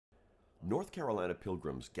North Carolina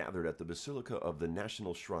pilgrims gathered at the Basilica of the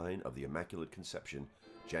National Shrine of the Immaculate Conception,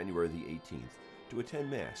 January the 18th, to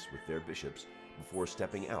attend Mass with their bishops before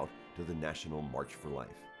stepping out to the National March for Life.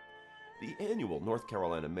 The annual North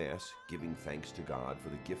Carolina Mass, giving thanks to God for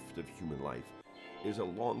the gift of human life, is a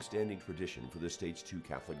long-standing tradition for the state's two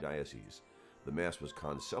Catholic dioceses. The Mass was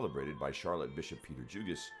celebrated by Charlotte Bishop Peter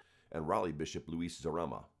Jugas and Raleigh Bishop Luis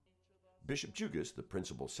Zarama. Bishop Jugas, the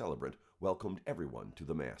principal celebrant, welcomed everyone to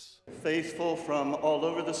the Mass. Faithful from all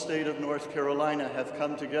over the state of North Carolina have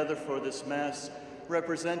come together for this Mass,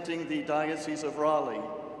 representing the Diocese of Raleigh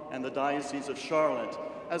and the Diocese of Charlotte,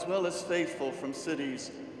 as well as faithful from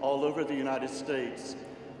cities all over the United States.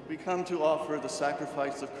 We come to offer the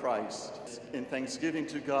sacrifice of Christ in thanksgiving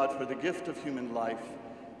to God for the gift of human life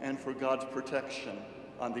and for God's protection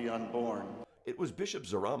on the unborn. It was Bishop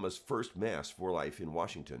Zarama's first Mass for Life in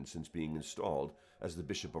Washington since being installed as the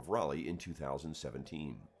Bishop of Raleigh in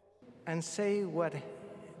 2017. And say what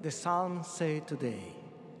the Psalms say today,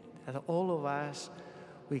 that all of us,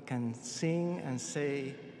 we can sing and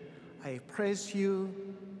say, I praise you,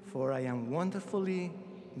 for I am wonderfully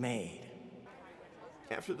made.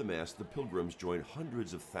 After the Mass, the pilgrims joined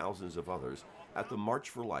hundreds of thousands of others at the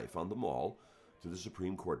March for Life on the Mall to the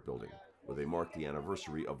Supreme Court building, where they marked the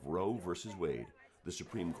anniversary of Roe v. Wade, the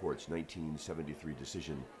Supreme Court's 1973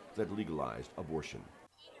 decision that legalized abortion.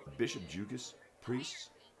 Bishop Jugas, priests,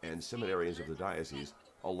 and seminarians of the diocese,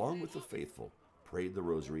 along with the faithful, prayed the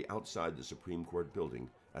rosary outside the Supreme Court building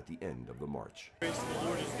at the end of the march. Praise the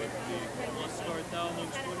Lord is with thee. Blessed art thou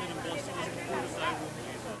amongst women, and blessed is the fruit of thy womb,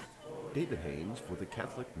 Jesus. David Haynes for the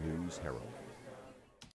Catholic News Herald.